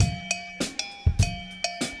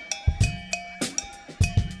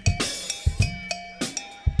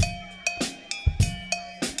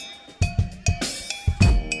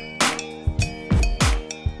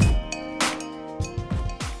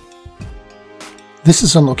This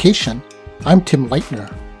is On Location. I'm Tim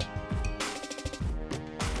Leitner.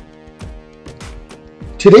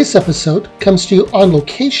 Today's episode comes to you on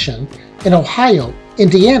location in Ohio,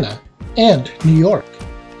 Indiana, and New York.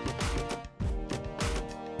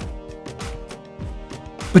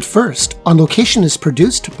 But first, On Location is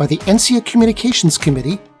produced by the NCIA Communications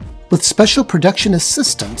Committee with special production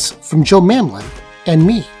assistance from Joe Mamlin and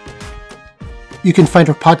me. You can find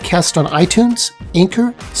our podcast on iTunes,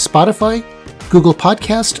 Anchor, Spotify, Google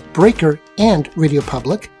Podcast, Breaker, and Radio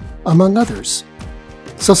Public, among others.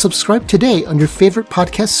 So subscribe today on your favorite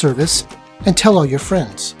podcast service and tell all your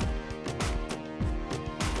friends.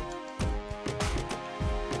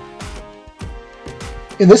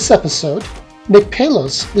 In this episode, Nick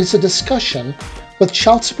Palos leads a discussion with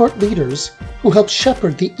child support leaders who help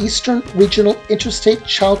shepherd the Eastern Regional Interstate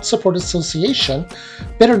Child Support Association,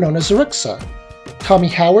 better known as ERICSA, Tommy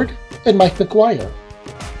Howard and Mike McGuire.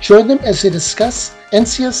 Join them as they discuss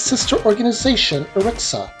NCIA's sister organization,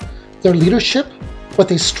 ERICSA, their leadership, what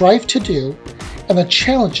they strive to do, and the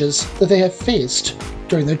challenges that they have faced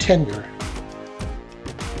during their tenure.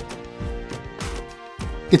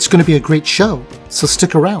 It's going to be a great show, so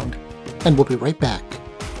stick around, and we'll be right back.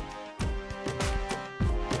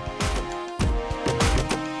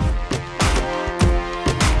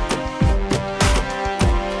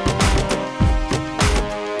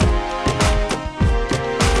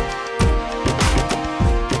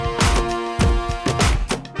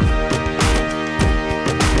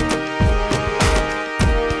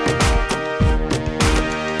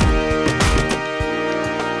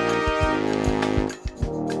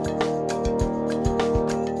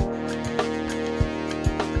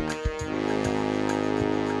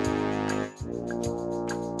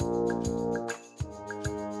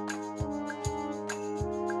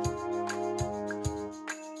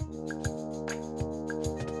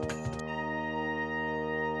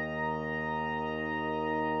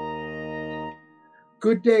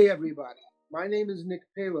 Good day, everybody. My name is Nick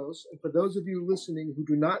Palos, and for those of you listening who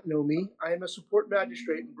do not know me, I am a support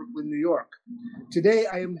magistrate in Brooklyn, New York. Today,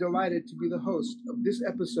 I am delighted to be the host of this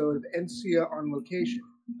episode of NCIA On Location.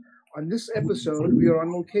 On this episode, we are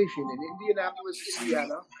on location in Indianapolis,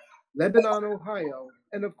 Indiana, Lebanon, Ohio,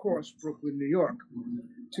 and of course, Brooklyn, New York.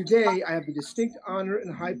 Today, I have the distinct honor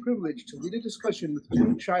and high privilege to lead a discussion with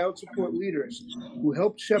two child support leaders who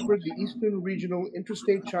helped shepherd the Eastern Regional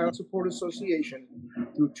Interstate Child Support Association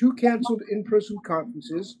through two canceled in-person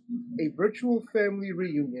conferences, a virtual family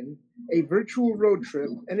reunion, a virtual road trip,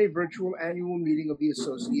 and a virtual annual meeting of the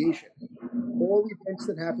association. All events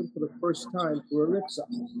that happened for the first time for ERICSA.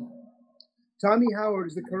 Tommy Howard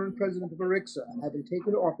is the current president of ERICSA, having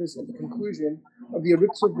taken office at the conclusion of the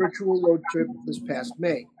ERICSA virtual road trip this past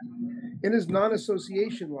May. In his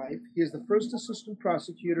non-association life, he is the first assistant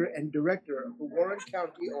prosecutor and director of the Warren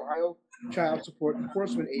County, Ohio Child Support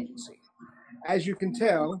Enforcement Agency. As you can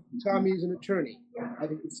tell, Tommy is an attorney,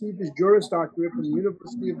 having received his Juris Doctorate from the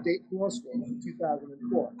University of Dayton Law School in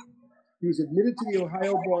 2004. He was admitted to the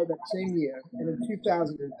Ohio Bar that same year, and in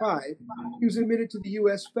 2005, he was admitted to the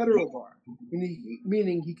U.S. Federal Bar,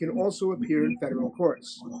 meaning he can also appear in federal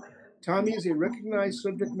courts. Tommy is a recognized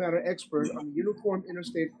subject matter expert on the Uniform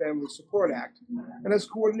Interstate Family Support Act and has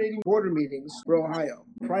coordinating border meetings for Ohio.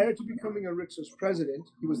 Prior to becoming ERICSA's president,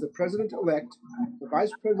 he was the president-elect, the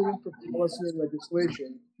vice president for policy and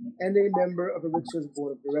legislation, and a member of ERICSA's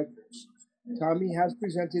board of directors. Tommy has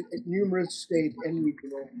presented at numerous state and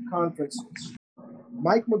regional conferences.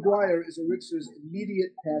 Mike McGuire is ERICSA's immediate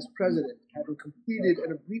past president, having completed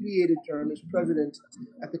an abbreviated term as president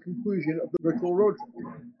at the conclusion of the virtual road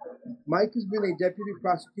trip. Mike has been a deputy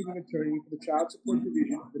prosecuting attorney for the Child Support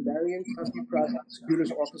Division of the Marion County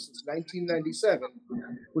Prosecutor's Office since 1997,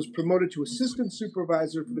 was promoted to assistant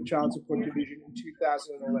supervisor for the Child Support Division in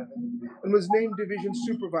 2011, and was named division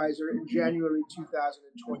supervisor in January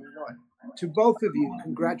 2021. To both of you,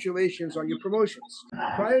 congratulations on your promotions.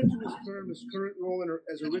 Prior to his term as current role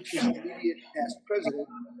as ERICSA's immediate past president,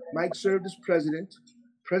 Mike served as president,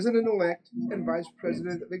 president-elect, and vice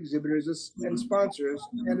president of exhibitors and sponsors,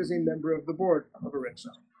 and as a member of the board of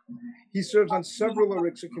ERICSA. He serves on several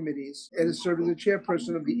ERICSA committees and has served as the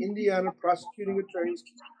chairperson of the Indiana Prosecuting Attorneys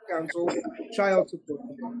Council Child Support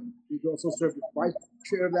Committee. He's also served as vice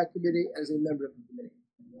chair of that committee and as a member of the committee.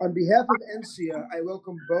 On behalf of NCIA, I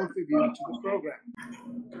welcome both of you to the program.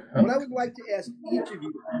 What I would like to ask each of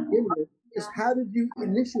you to begin with is, how did you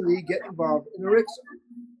initially get involved in ERICSA?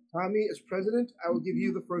 Tommy, as president, I will give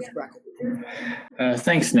you the first bracket.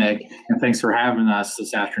 Thanks, Nick, and thanks for having us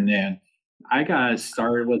this afternoon. I got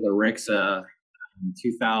started with ERICSA in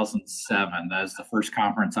 2007. That was the first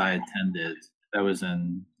conference I attended. That was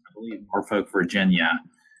in, I believe, Norfolk, Virginia.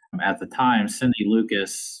 At the time, Cindy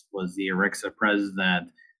Lucas was the ERICSA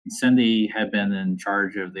president. And Cindy had been in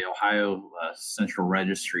charge of the Ohio Central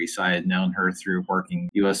Registry, so I had known her through working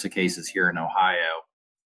U.S. cases here in Ohio.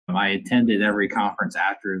 I attended every conference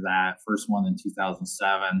after that, first one in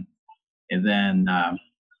 2007. And then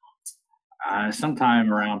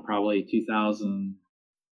sometime around probably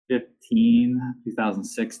 2015,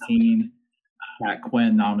 2016, Pat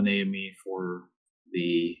Quinn nominated me for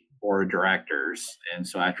the board of directors. And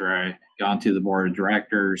so after I got onto the board of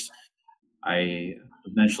directors, I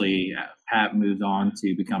eventually, Pat moved on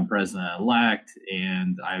to become president-elect,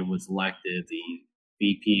 and I was elected the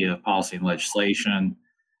VP of Policy and Legislation,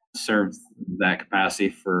 served that capacity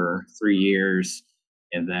for 3 years,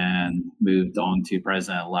 and then moved on to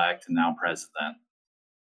president-elect and now president.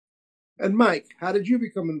 And Mike, how did you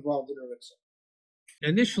become involved in ERICSA?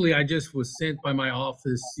 Initially, I just was sent by my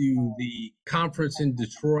office to the conference in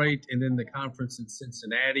Detroit and then the conference in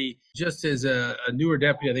Cincinnati, just as a newer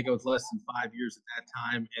deputy. I think I was less than 5 years at that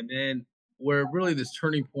time. And then where really this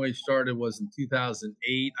turning point started was in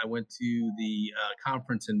 2008. I went to the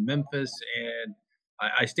conference in Memphis, and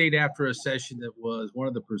I stayed after a session that was one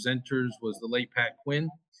of the presenters was the late Pat Quinn.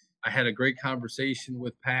 I had a great conversation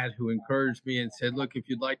with Pat, who encouraged me and said, look, if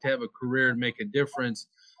you'd like to have a career and make a difference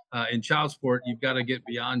in child support, you've got to get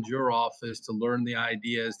beyond your office to learn the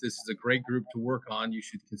ideas. This is a great group to work on. You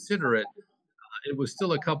should consider it. It was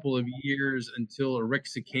still a couple of years until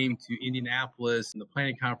ERICSA came to Indianapolis in the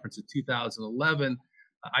planning conference of 2011.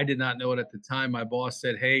 I did not know it at the time. My boss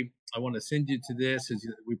said, hey, I want to send you to this as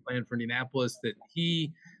we plan for Indianapolis, that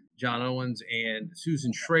he, John Owens, and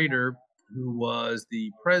Susan Schrader, who was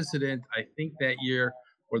the president, I think that year,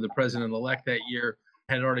 or the president-elect that year,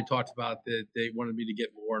 had already talked about that they wanted me to get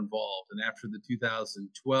more involved. And after the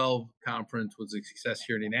 2012 conference was a success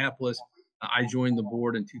here in Indianapolis, I joined the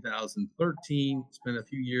board in 2013, spent a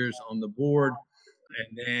few years on the board,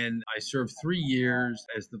 and then I served 3 years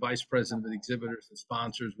as the vice president of the exhibitors and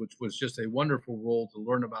sponsors, which was just a wonderful role to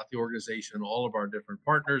learn about the organization and all of our different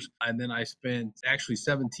partners. And then I spent actually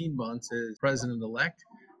 17 months as president-elect,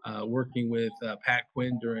 working with Pat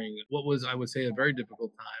Quinn during what was, I would say, a very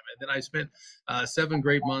difficult time. And then I spent 7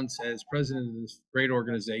 great months as president of this great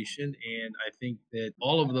organization. And I think that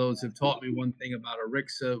all of those have taught me one thing about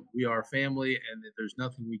ERICSA. We are family, and that there's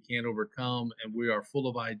nothing we can't overcome. And we are full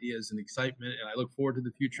of ideas and excitement. And I look forward to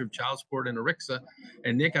the future of child support and ERICSA.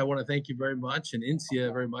 And Nick, I want to thank you very much, and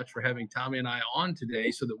INSEA very much, for having Tommy and I on today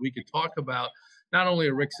so that we could talk about not only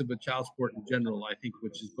ERICSA, but child support in general, I think,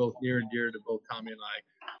 which is both near and dear to both Tommy and I,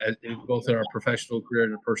 both in our professional career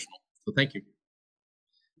and personal. So thank you.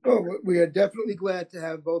 Well, we are definitely glad to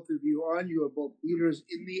have both of you on. You are both leaders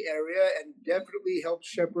in the area and definitely helped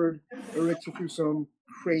shepherd ERICSA through some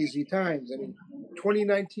crazy times. I mean,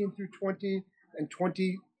 2019 through 20 and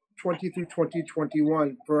 2020 through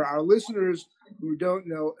 2021. For our listeners who don't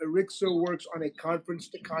know, ERICSA works on a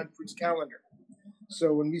conference-to-conference calendar.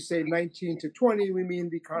 So when we say 19 to 20, we mean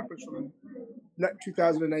the conference from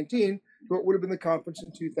 2019 to what would have been the conference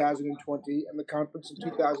in 2020, and the conference in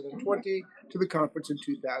 2020 to the conference in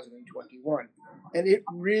 2021. And it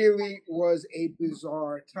really was a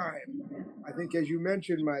bizarre time. I think, as you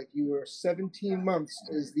mentioned, Mike, you were 17 months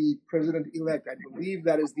as the president-elect. I believe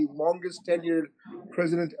that is the longest tenured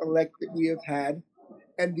president-elect that we have had,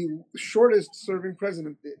 and the shortest serving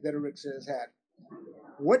president that ERICSA has had.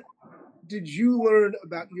 What did you learn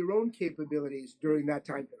about your own capabilities during that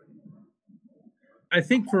time period? I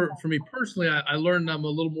think for me personally, I learned I'm a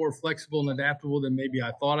little more flexible and adaptable than maybe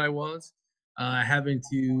I thought I was. Having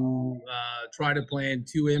to try to plan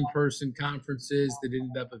 2 in-person conferences that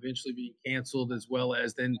ended up eventually being canceled, as well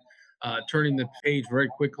as then turning the page very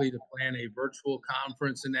quickly to plan a virtual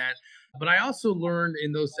conference and that. But I also learned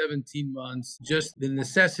in those 17 months just the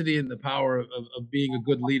necessity and the power of being a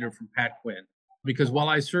good leader from Pat Quinn. Because while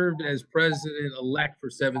I served as president-elect for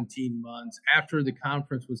 17 months, after the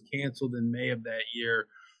conference was canceled in May of that year,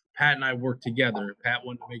 Pat and I worked together. Pat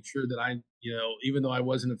wanted to make sure that I, even though I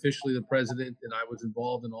wasn't officially the president, that I was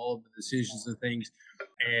involved in all of the decisions and things.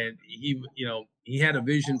 And he had a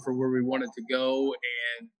vision for where we wanted to go,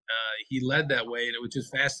 and he led that way. And it was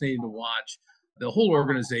just fascinating to watch the whole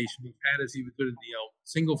organization. Pat, as he would put it,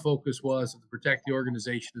 single focus was to protect the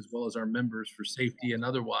organization as well as our members for safety and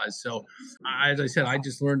otherwise. So, as I said, I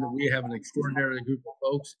just learned that we have an extraordinary group of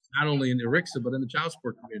folks, not only in ERICSA, but in the child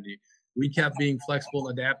support community. We kept being flexible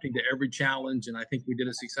and adapting to every challenge, and I think we did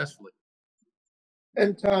it successfully.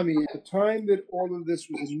 And Tommy, at the time that all of this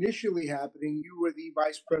was initially happening, you were the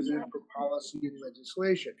vice president for policy and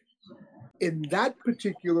legislation. In that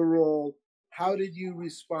particular role, how did you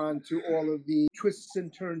respond to all of the twists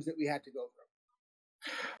and turns that we had to go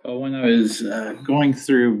through? When I was going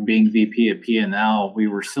through being VP of P&L, we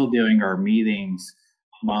were still doing our meetings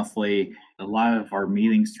monthly. A lot of our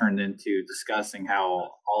meetings turned into discussing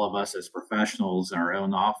how all of us as professionals in our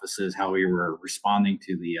own offices, how we were responding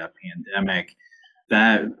to the pandemic.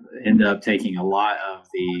 That ended up taking a lot of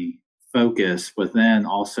the focus, but then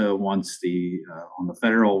also once on the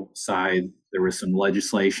federal side, there was some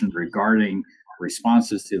legislation regarding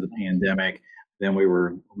responses to the pandemic. Then we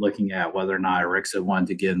were looking at whether or not Arixa wanted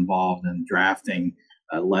to get involved in drafting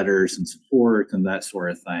letters and support and that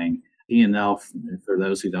sort of thing. P&L, for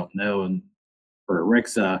those who don't know, and for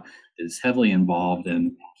Arixa, is heavily involved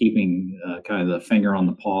in keeping kind of the finger on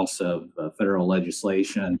the pulse of federal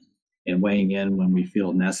legislation and weighing in when we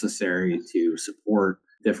feel necessary to support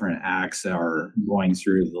different acts that are going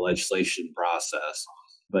through the legislation process.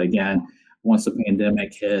 But again, once the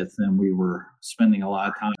pandemic hit, then we were spending a lot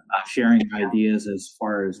of time sharing ideas as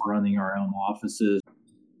far as running our own offices.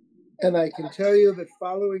 And I can tell you that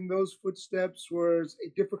following those footsteps was a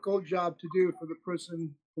difficult job to do for the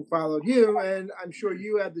person who followed you. And I'm sure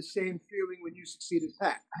you had the same feeling when you succeeded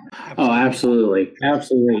Pat. Oh, absolutely.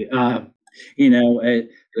 Absolutely.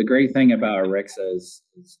 The great thing about Arixa is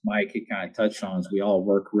Mike had kind of touched on, is we all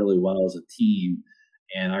work really well as a team.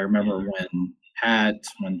 And I remember when Pat,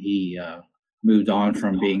 when he moved on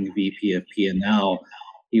from being VP of P&L,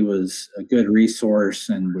 he was a good resource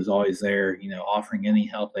and was always there, offering any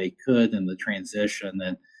help they could in the transition.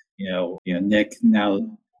 And, Nick, now,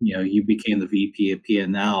 you became the VP of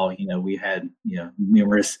P&L, we had,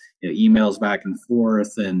 numerous emails back and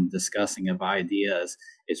forth and discussing of ideas.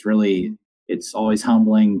 It's always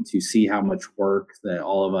humbling to see how much work that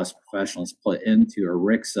all of us professionals put into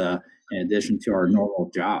Arixa in addition to our normal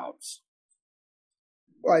jobs.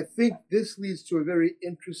 Well, I think this leads to a very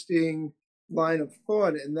interesting line of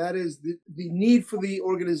thought, and that is the need for the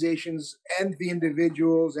organizations and the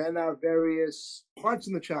individuals and our various parts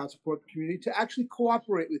in the child support community to actually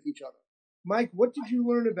cooperate with each other. Mike, what did you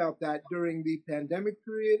learn about that during the pandemic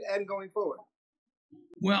period and going forward?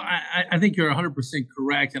 Well, I think you're 100%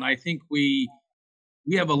 correct, and I think we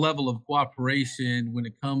have a level of cooperation when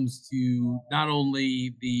it comes to not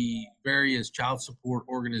only the various child support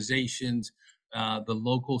organizations, the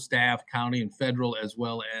local staff, county and federal, as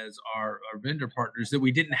well as our vendor partners, that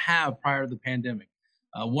we didn't have prior to the pandemic.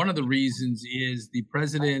 One of the reasons is the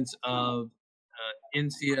presidents of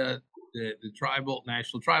NCIA, the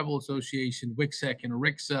National Tribal Association, WCSEC, and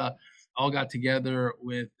Arixa all got together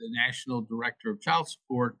with the National Director of Child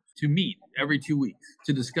Support to meet every 2 weeks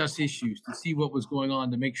to discuss issues, to see what was going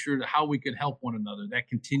on, to make sure that how we could help one another. That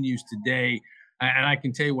continues today. And I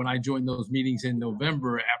can tell you, when I joined those meetings in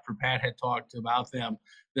November, after Pat had talked about them,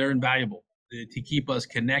 they're invaluable to keep us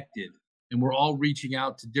connected. And we're all reaching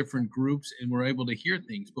out to different groups and we're able to hear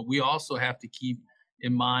things. But we also have to keep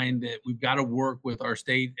in mind that we've got to work with our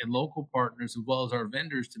state and local partners as well as our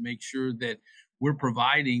vendors to make sure that we're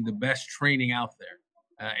providing the best training out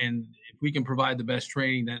there. And if we can provide the best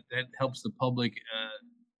training, that helps the public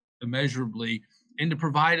immeasurably. And to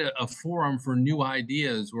provide a forum for new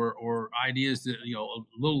ideas or ideas that,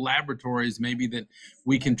 little laboratories maybe that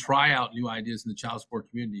we can try out new ideas in the child support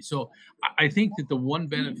community. So I think that the one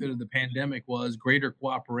benefit of the pandemic was greater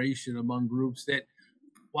cooperation among groups that,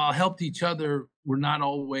 while helped each other, were not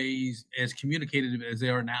always as communicative as they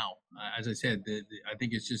are now. As I said, I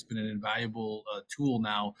think it's just been an invaluable tool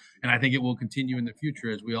now. And I think it will continue in the future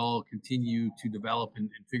as we all continue to develop and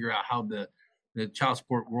figure out how the child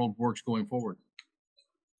support world works going forward.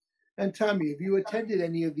 And Tommy, have you attended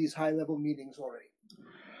any of these high-level meetings already?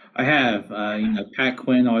 I have. Pat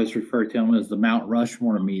Quinn always referred to them as the Mount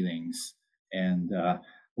Rushmore meetings. And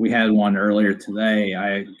we had one earlier today.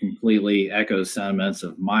 I completely echo sentiments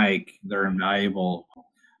of Mike. They're invaluable.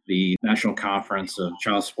 The National Conference of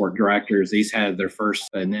Child Support Directors, these had their first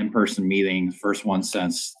an in-person meeting, first one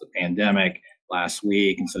since the pandemic last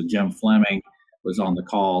week. And so Jim Fleming was on the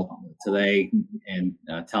call today and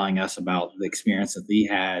telling us about the experience that he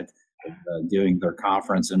had doing their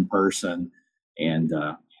conference in person. And,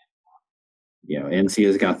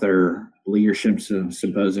 NCIA's got their leadership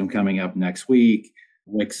symposium coming up next week.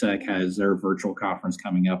 WCSEC has their virtual conference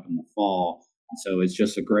coming up in the fall. And so it's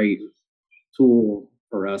just a great tool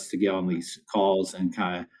for us to get on these calls and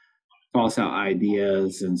kind of toss out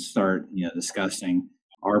ideas and start, discussing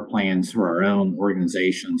our plans for our own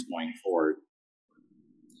organizations going forward.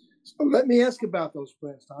 So let me ask about those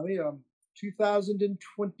plans, Tommy.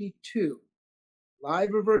 2022, live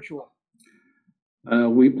or virtual?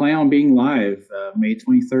 We plan on being live May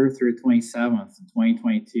 23rd through 27th in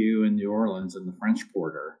 2022 in New Orleans in the French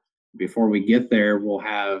Quarter. before we get there, we'll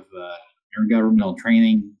have intergovernmental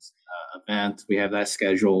training event. We have that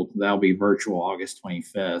scheduled. That'll be virtual August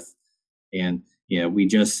 25th. And, we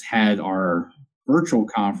just had our virtual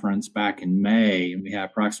conference back in May, and we had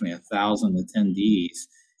approximately 1,000 attendees.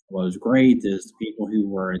 What was great is the people who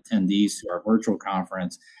were attendees to our virtual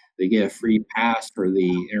conference, they get a free pass for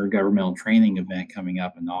the intergovernmental training event coming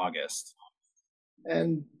up in August.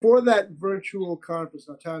 And for that virtual conference,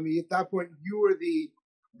 now Tommy, at that point, you were the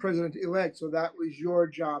president-elect, so that was your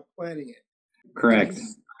job planning it. Correct.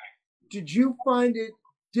 Did you find it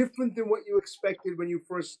different than what you expected when you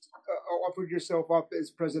first offered yourself up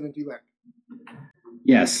as president-elect?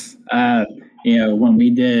 Yes. When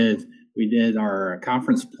we did our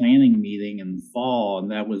conference planning meeting in the fall,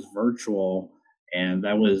 and that was virtual, and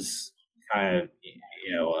that was kind of,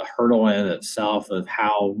 a hurdle in itself of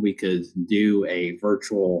how we could do a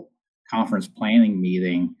virtual conference planning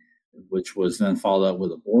meeting, which was then followed up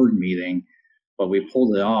with a board meeting. But we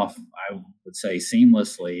pulled it off, I would say,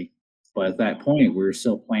 seamlessly. But at that point, we were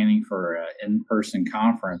still planning for an in-person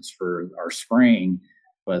conference for our spring.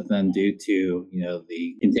 But then due to,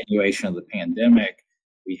 the continuation of the pandemic,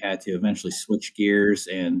 we had to eventually switch gears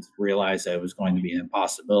and realize that it was going to be an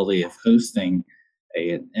impossibility of hosting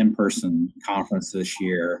an in-person conference this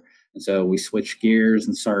year. And so we switched gears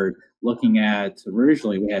and started looking at,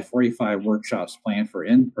 originally we had 45 workshops planned for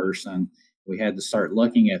in-person. We had to start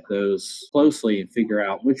looking at those closely and figure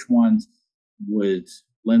out which ones would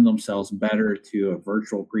lend themselves better to a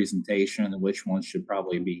virtual presentation and which ones should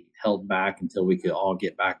probably be held back until we could all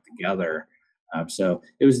get back together. So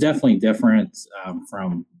it was definitely different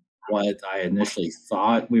from what I initially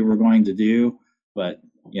thought we were going to do. But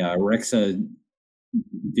RICSA,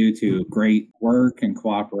 due to great work and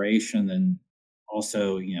cooperation and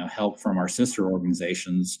also, help from our sister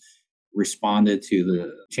organizations, responded to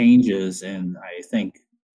the changes, and I think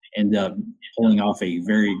ended up pulling off a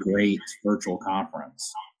very great virtual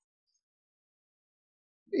conference.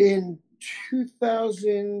 In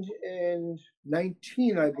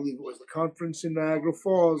 2019, I believe it was, the conference in Niagara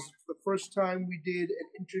Falls, the first time we did an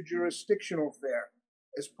interjurisdictional fair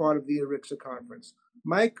as part of the RICSA conference.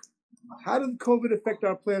 Mike, how did COVID affect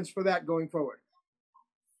our plans for that going forward?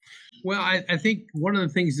 Well, I think one of the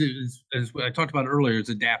things is, as I talked about earlier, is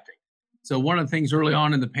adapting. So one of the things early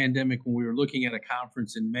on in the pandemic, when we were looking at a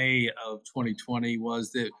conference in May of 2020,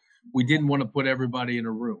 was that we didn't want to put everybody in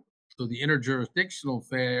a room. So the interjurisdictional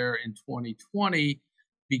fair in 2020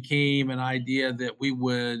 became an idea that we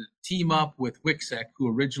would team up with WCSEC, who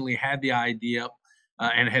originally had the idea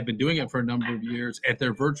and had been doing it for a number of years, at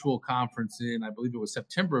their virtual conference in, I believe it was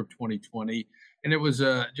September of 2020. And it was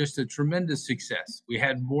just a tremendous success. We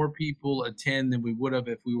had more people attend than we would have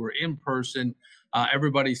if we were in person.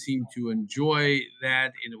 Everybody seemed to enjoy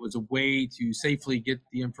that, and it was a way to safely get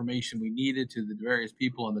the information we needed to the various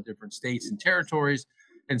people in the different states and territories.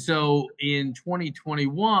 And so in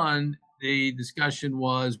 2021, the discussion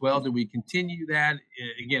was, well, do we continue that?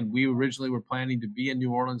 Again, we originally were planning to be in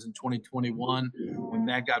New Orleans in 2021. When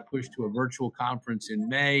that got pushed to a virtual conference in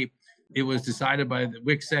May, it was decided by the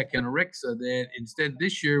WCSEC and RICSA that instead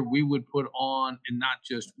this year we would put on, and not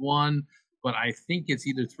just one, but I think it's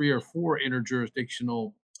either 3 or 4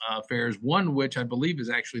 interjurisdictional fairs, one which I believe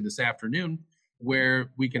is actually this afternoon, where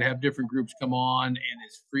we can have different groups come on, and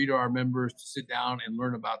it's free to our members to sit down and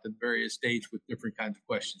learn about the various states with different kinds of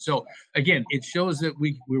questions. So again, it shows that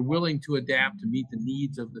we're willing to adapt to meet the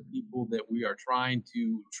needs of the people that we are trying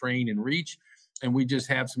to train and reach. And we just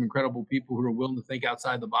have some incredible people who are willing to think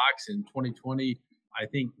outside the box. In 2020, I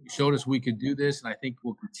think, showed us we could do this. And I think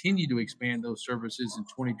we'll continue to expand those services in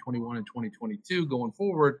 2021 and 2022 going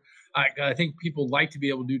forward. I think people like to be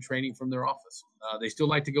able to do training from their office. They still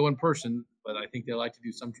like to go in person, but I think they like to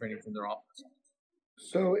do some training from their office.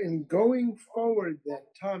 So in going forward then,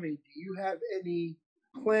 Tommy, do you have any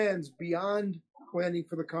plans beyond planning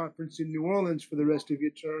for the conference in New Orleans for the rest of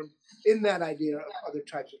your term in that idea of other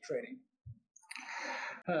types of training?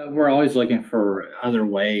 We're always looking for other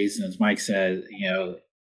ways. And as Mike said,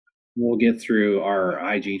 we'll get through our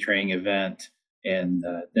IG training event in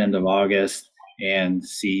the end of August and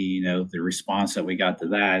see, the response that we got to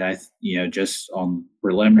that. Just on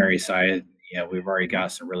preliminary side, we've already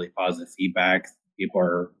got some really positive feedback. People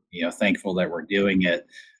are, thankful that we're doing it.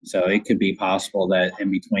 So it could be possible that in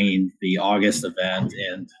between the August event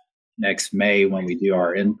and next May, when we do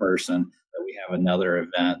our in-person, that we have another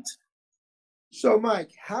event. So,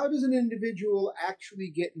 Mike, how does an individual actually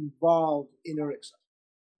get involved in RICSA?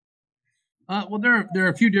 Well, there are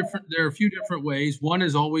a few different ways. One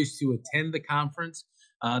is always to attend the conference.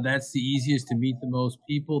 That's the easiest to meet the most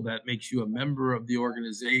people. That makes you a member of the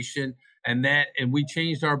organization. And we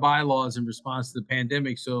changed our bylaws in response to the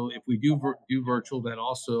pandemic. So if we do virtual, that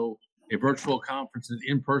also a virtual conference and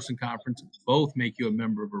in-person conference both make you a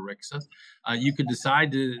member of ARICSA. You could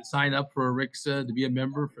decide to sign up for ARICSA to be a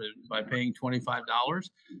member by paying $25.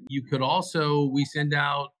 You could also, we send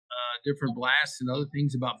out different blasts and other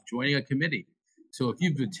things about joining a committee. So if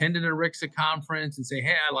you've attended a ARICSA conference and say,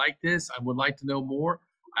 hey, I like this, I would like to know more,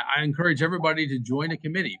 I encourage everybody to join a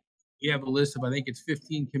committee. We have a list of, I think it's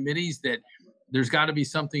 15 committees that there's got to be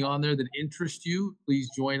something on there that interests you. Please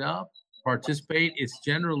join up, participate. It's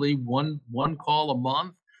generally one call a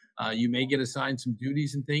month. You may get assigned some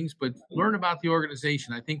duties and things, but learn about the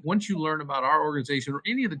organization. I think once you learn about our organization or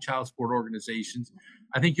any of the child support organizations,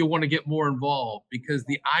 I think you'll want to get more involved, because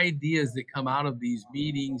the ideas that come out of these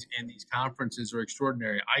meetings and these conferences are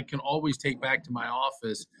extraordinary. I can always take back to my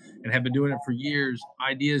office, and have been doing it for years,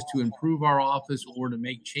 ideas to improve our office or to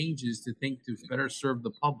make changes to better serve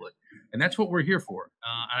the public. And that's what we're here for.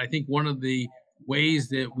 And I think one of the ways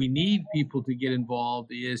that we need people to get involved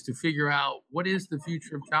is to figure out what is the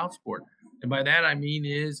future of child support. And by that, I mean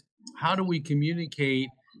is, how do we communicate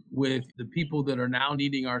with the people that are now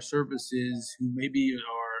needing our services, who maybe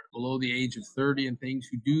are below the age of 30 and things,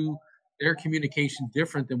 who do their communication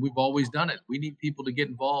different than we've always done it. We need people to get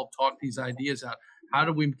involved, talk these ideas out. How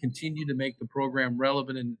do we continue to make the program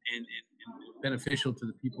relevant and beneficial to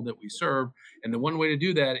the people that we serve? And the one way to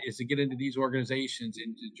do that is to get into these organizations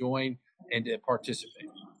and to join and to participate.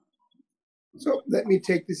 So let me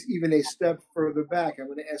take this even a step further back. I'm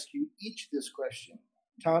going to ask you each this question.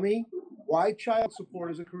 Tommy, why child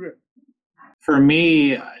support as a career? For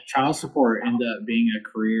me, child support ended up being a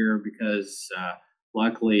career because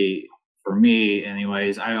luckily for me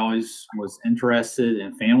anyways, I always was interested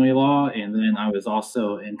in family law, and then I was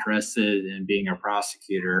also interested in being a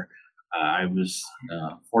prosecutor. I was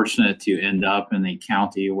fortunate to end up in a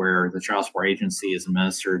county where the child support agency is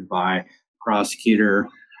administered by a prosecutor,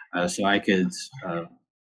 so I could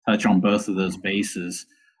touch on both of those bases.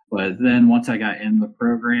 But then once I got in the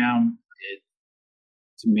program,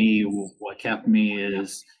 to me, what kept me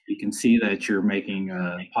is you can see that you're making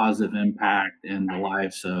a positive impact in the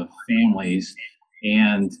lives of families.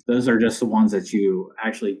 And those are just the ones that you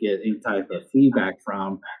actually get any type of feedback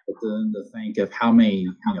from. But then to think of how many,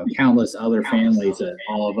 countless other families that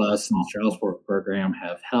all of us in the child support program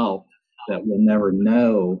have helped that we'll never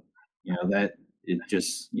know, that it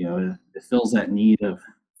just, it fills that need of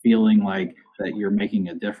feeling like that you're making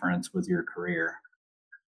a difference with your career.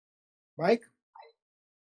 Mike?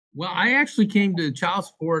 Well, I actually came to child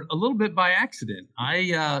support a little bit by accident.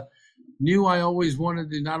 I knew I always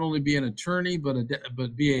wanted to not only be an attorney, but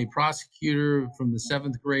be a prosecutor from the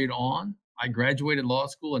 7th grade on. I graduated law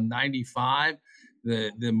school in '95.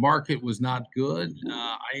 The market was not good.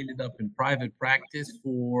 I ended up in private practice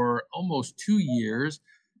for almost 2 years,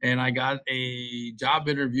 and I got a job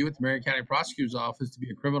interview at the Marion County Prosecutor's Office to be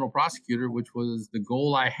a criminal prosecutor, which was the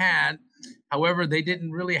goal I had. However, they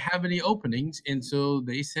didn't really have any openings, and so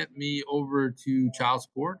they sent me over to child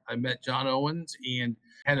support. I met John Owens and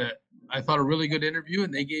had I thought, a really good interview,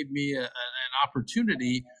 and they gave me an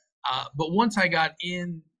opportunity. But once I got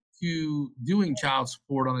into doing child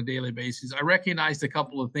support on a daily basis, I recognized a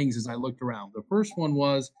couple of things as I looked around. The first one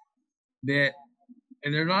was that,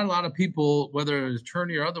 and there are not a lot of people, whether an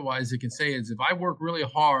attorney or otherwise, that can say is, if I work really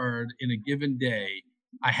hard in a given day,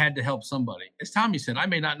 I had to help somebody. As Tommy said, I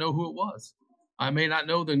may not know who it was. I may not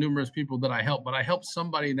know the numerous people that I helped, but I helped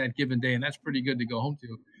somebody in that given day, and that's pretty good to go home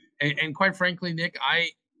to. And quite frankly, Nick,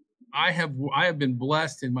 I have been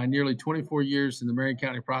blessed in my nearly 24 years in the Marion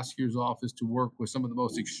County Prosecutor's Office to work with some of the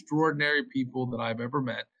most extraordinary people that I've ever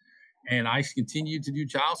met. And I continue to do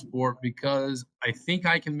child support because I think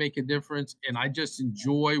I can make a difference, and I just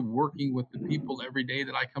enjoy working with the people every day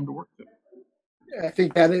that I come to work to. I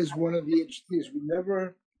think that is one of the interesting things. We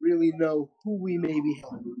never really know who we may be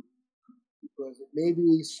helping, because it may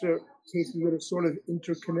be certain cases that are sort of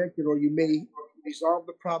interconnected, or you may resolve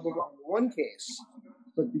the problem on one case,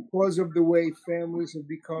 but because of the way families have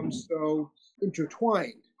become so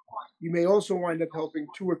intertwined, you may also wind up helping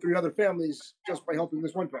 2 or 3 other families just by helping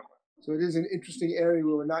this one family. So it is an interesting area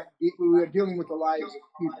where we're dealing with the lives of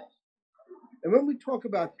people. And when we talk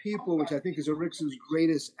about people, which I think is ARICSA's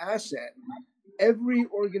greatest asset, every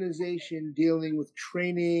organization dealing with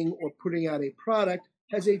training or putting out a product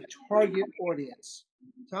has a target audience.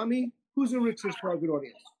 Tommy, who's ARICSA's target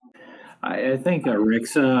audience? I think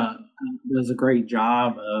ARICSA does a great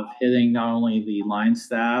job of hitting not only the line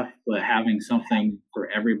staff, but having something for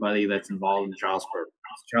everybody that's involved in the child support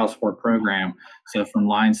child support program. So from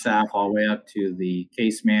line staff all the way up to the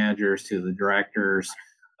case managers, to the directors,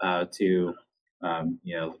 to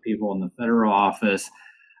the people in the federal office.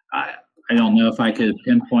 I don't know if I could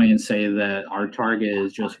pinpoint and say that our target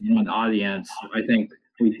is just one audience. I think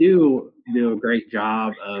we do a great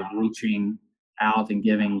job of reaching out and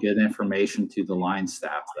giving good information to the line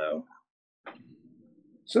staff, though.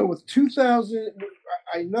 So with 2000,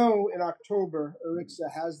 I know in October, ERICSA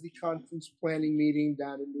has the conference planning meeting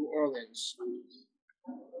down in New Orleans.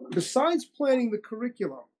 Besides planning the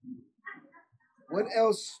curriculum, what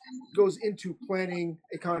else goes into planning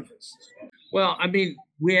a conference? Well, I mean,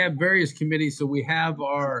 we have various committees. So we have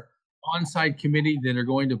our on-site committee that are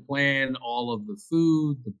going to plan all of the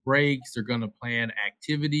food, the breaks. They're going to plan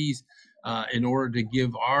activities in order to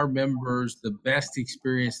give our members the best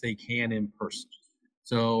experience they can in person.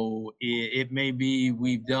 So it may be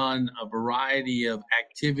we've done a variety of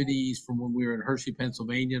activities from when we were in Hershey,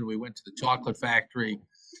 Pennsylvania, and we went to the chocolate factory,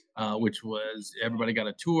 which was everybody got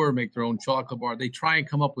a tour, make their own chocolate bar. They try and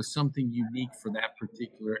come up with something unique for that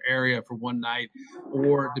particular area for one night,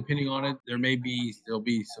 or depending on it, there'll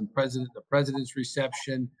be some the president's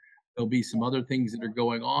reception. There'll be some other things that are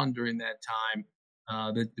going on during that time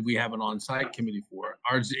that we have an on-site committee for.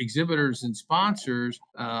 Our exhibitors and sponsors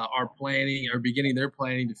are beginning their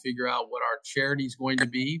planning to figure out what our charity is going to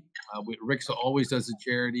be. ERICSA always does a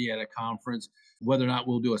charity at a conference. Whether or not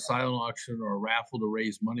we'll do a silent auction or a raffle to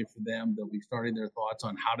raise money for them, they'll be starting their thoughts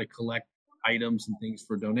on how to collect items and things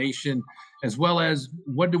for donation, as well as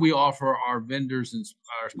what do we offer our vendors and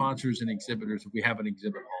our sponsors and exhibitors if we have an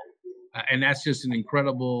exhibit hall. And that's just an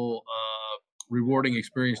incredible, rewarding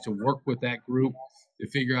experience to work with that group, to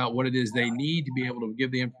figure out what it is they need to be able to give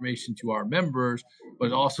the information to our members,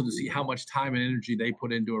 but also to see how much time and energy they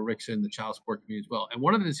put into ERICSA and the child support community as well. And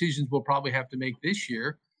one of the decisions we'll probably have to make this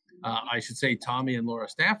year, I should say Tommy and Laura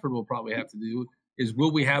Stafford will probably have to do, is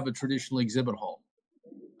will we have a traditional exhibit hall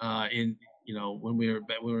when we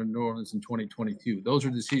were in New Orleans in 2022. Those are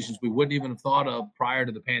decisions we wouldn't even have thought of prior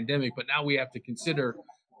to the pandemic, but now we have to consider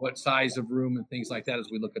what size of room and things like that as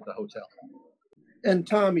we look at the hotel. And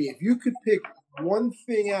Tommy, if you could pick one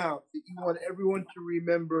thing out that you want everyone to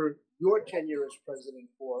remember your tenure as president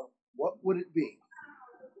for, what would it be?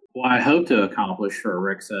 Well, I hope to accomplish for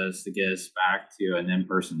ERICSA is to get us back to an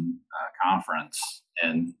in-person conference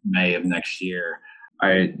in May of next year.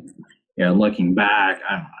 Looking back,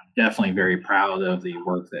 I'm definitely very proud of the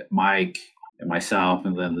work that Mike and myself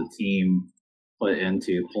and then the team put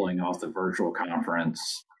into pulling off the virtual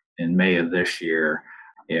conference in May of this year.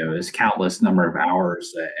 There's countless number of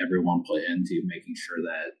hours that everyone put into making sure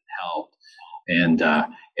that helped. And,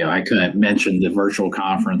 I couldn't mention the virtual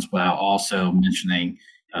conference without also mentioning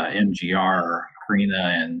MGR, Karina,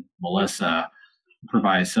 and Melissa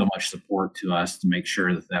provide so much support to us to make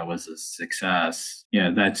sure that was a success.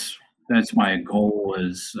 That's my goal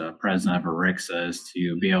as president of ERICSA, is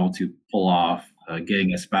to be able to pull off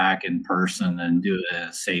getting us back in person and do it in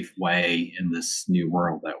a safe way in this new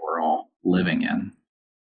world that we're all living in.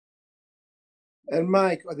 And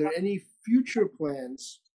Mike, are there any future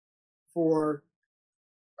plans for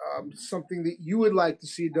something that you would like to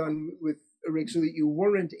see done with ERICSA that you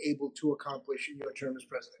weren't able to accomplish in your term as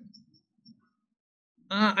president?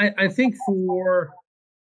 I think for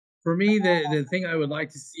me, the thing I would like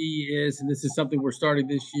to see is, and this is something we're starting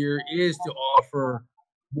this year, is to offer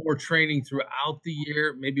more training throughout the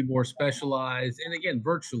year, maybe more specialized, and again,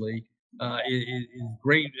 virtually. Is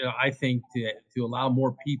great, I think, to allow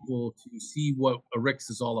more people to see what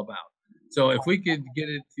ERICSA is all about. So if we could get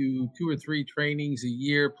it to 2 or 3 trainings a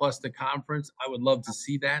year plus the conference, I would love to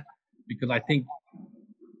see that, because I think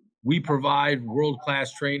we provide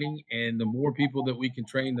world-class training, and the more people that we can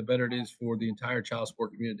train, the better it is for the entire child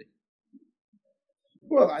support community.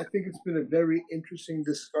 Well, I think it's been a very interesting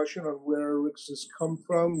discussion on where ERICSA's come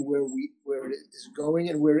from, where it is going,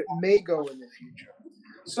 and where it may go in the future.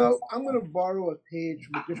 So I'm going to borrow a page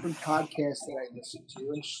from a different podcast that I listen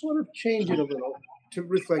to and sort of change it a little to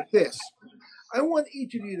reflect this. I want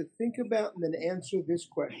each of you to think about and then answer this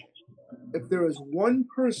question. If there is one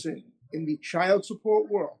person in the child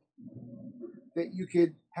support world that you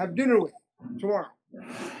could have dinner with tomorrow,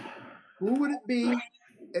 who would it be,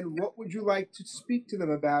 and what would you like to speak to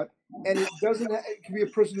them about? And it can be a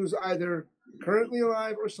person who's either currently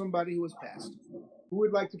alive or somebody who has passed. Who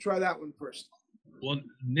would like to try that one first? Well,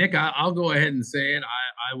 Nick, I'll go ahead and say it.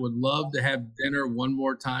 I would love to have dinner one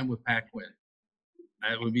more time with Pat Quinn.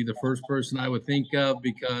 That would be the first person I would think of,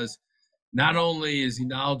 because Not only is he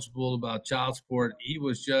knowledgeable about child support, he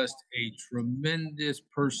was just a tremendous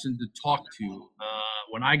person to talk to.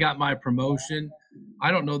 When I got my promotion,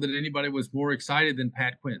 I don't know that anybody was more excited than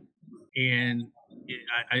Pat Quinn. And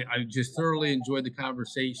I just thoroughly enjoyed the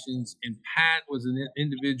conversations. And Pat was an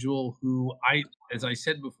individual who as I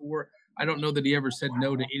said before, I don't know that he ever said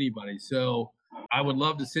no to anybody. So I would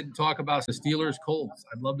love to sit and talk about the Steelers Colts.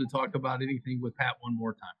 I'd love to talk about anything with Pat one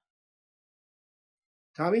more time.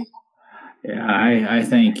 Tommy? Yeah, I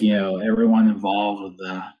think, everyone involved with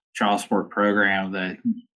the child support program that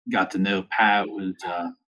got to know Pat would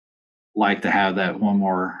like to have that one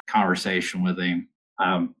more conversation with him.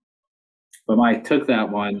 But I took that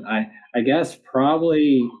one. I guess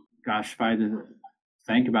probably, gosh, if I had to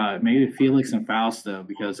think about it, maybe Felix and Fausto,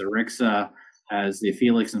 because ERICSA has the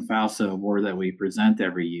Felix and Fausto Award that we present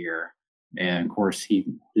every year. And of course,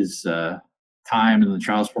 his time in the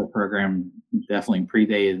child support program definitely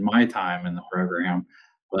predated my time in the program.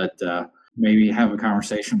 But maybe have a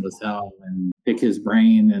conversation with him and pick his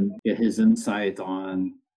brain and get his insight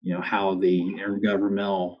on, how the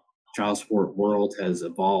intergovernmental child support world has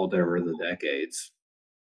evolved over the decades.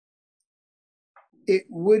 It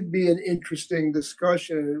would be an interesting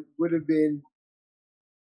discussion. It would have been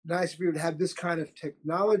nice if we would have this kind of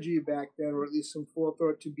technology back then, or at least some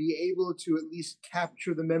forethought to be able to at least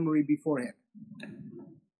capture the memory beforehand.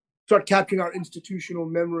 Start capturing our institutional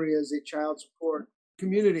memory as a child support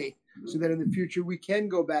community, so that in the future we can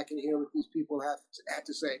go back and hear what these people have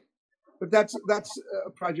to say. But that's a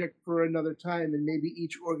project for another time, and maybe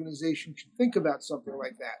each organization should think about something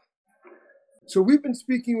like that. So we've been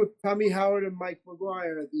speaking with Tommy Howard and Mike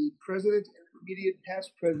McGuire, the president and immediate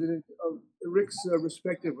past president of ERICSA,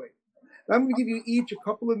 respectively. And I'm going to give you each a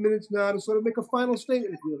couple of minutes now to sort of make a final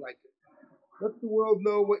statement, if you would like to. Let the world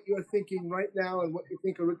know what you're thinking right now and what you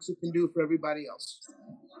think ERICSA can do for everybody else.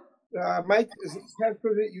 Mike, as past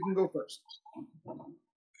president, you can go first.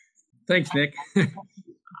 Thanks, Nick.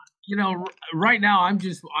 Right now I'm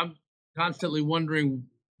constantly wondering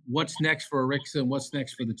what's next for ERICSA and what's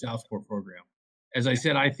next for the child support program. As I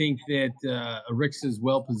said, I think that ERICSA is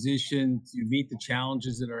well positioned to meet the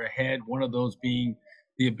challenges that are ahead. One of those being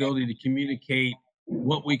the ability to communicate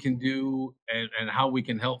what we can do and how we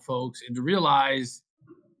can help folks, and to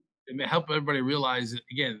help everybody realize that,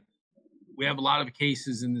 again, we have a lot of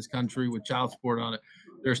cases in this country with child support on it.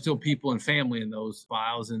 There are still people and family in those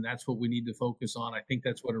files, and that's what we need to focus on. I think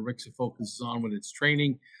that's what ERICSA focuses on with its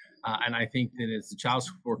training. And I think that as the child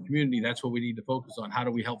support community, that's what we need to focus on. How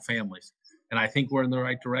do we help families? And I think we're in the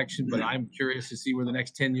right direction, but I'm curious to see where the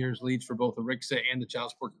next 10 years leads for both ERICSA and the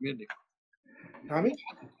child support community. Tommy?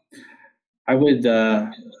 I would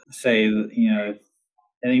say, if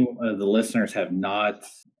any of the listeners have not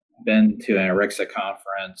been to an ERICSA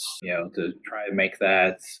conference, to try to make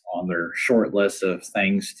that on their short list of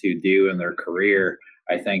things to do in their career,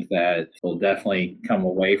 I think that will definitely come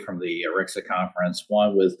away from the ERICSA conference.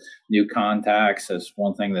 One, with new contacts. That's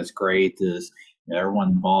one thing that's great is everyone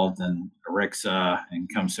involved in ERICSA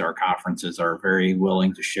and comes to our conferences are very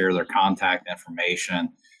willing to share their contact information,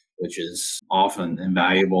 which is often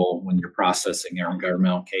invaluable when you're processing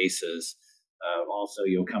intergovernmental cases. Also,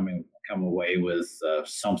 you'll come away with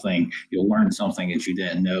something. You'll learn something that you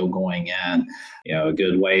didn't know going in. A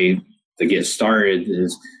good way to get started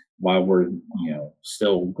is while we're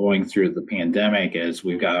still going through the pandemic, is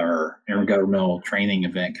we've got our intergovernmental training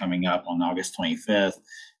event coming up on August 25th.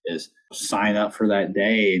 Is sign up for that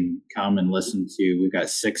day and come and listen to. We've got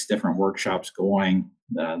 6 different workshops going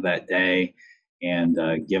that day, and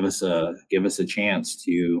give us a chance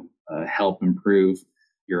to help improve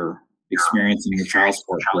your experience in the child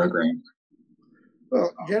support program.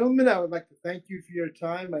 Well, gentlemen, I would like to thank you for your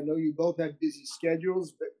time. I know you both have busy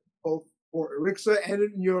schedules, but both for ERICSA and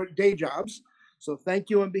in your day jobs. So thank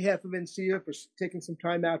you on behalf of NCEA for taking some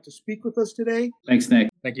time out to speak with us today. Thanks, Nick.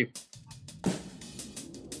 Thank you.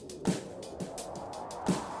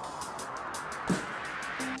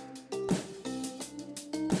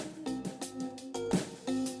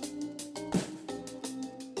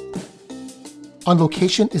 On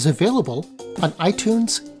Location is available on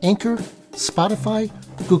iTunes, Anchor, Spotify,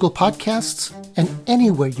 Google Podcasts, and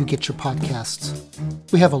anywhere you get your podcasts.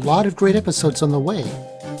 We have a lot of great episodes on the way,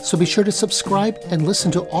 so be sure to subscribe and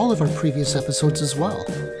listen to all of our previous episodes as well.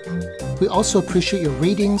 We also appreciate your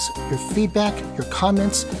ratings, your feedback, your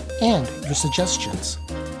comments, and your suggestions.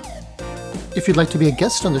 If you'd like to be a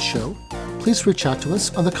guest on the show, please reach out to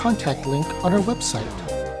us on the contact link on our website.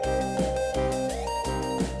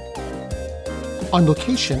 On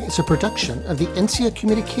Location is a production of the NCEA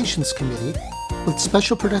Communications Committee with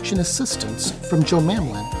special production assistance from Joe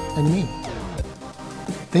Mamlin and me.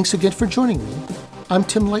 Thanks again for joining me. I'm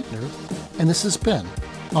Tim Leitner, and this has been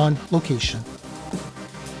On Location.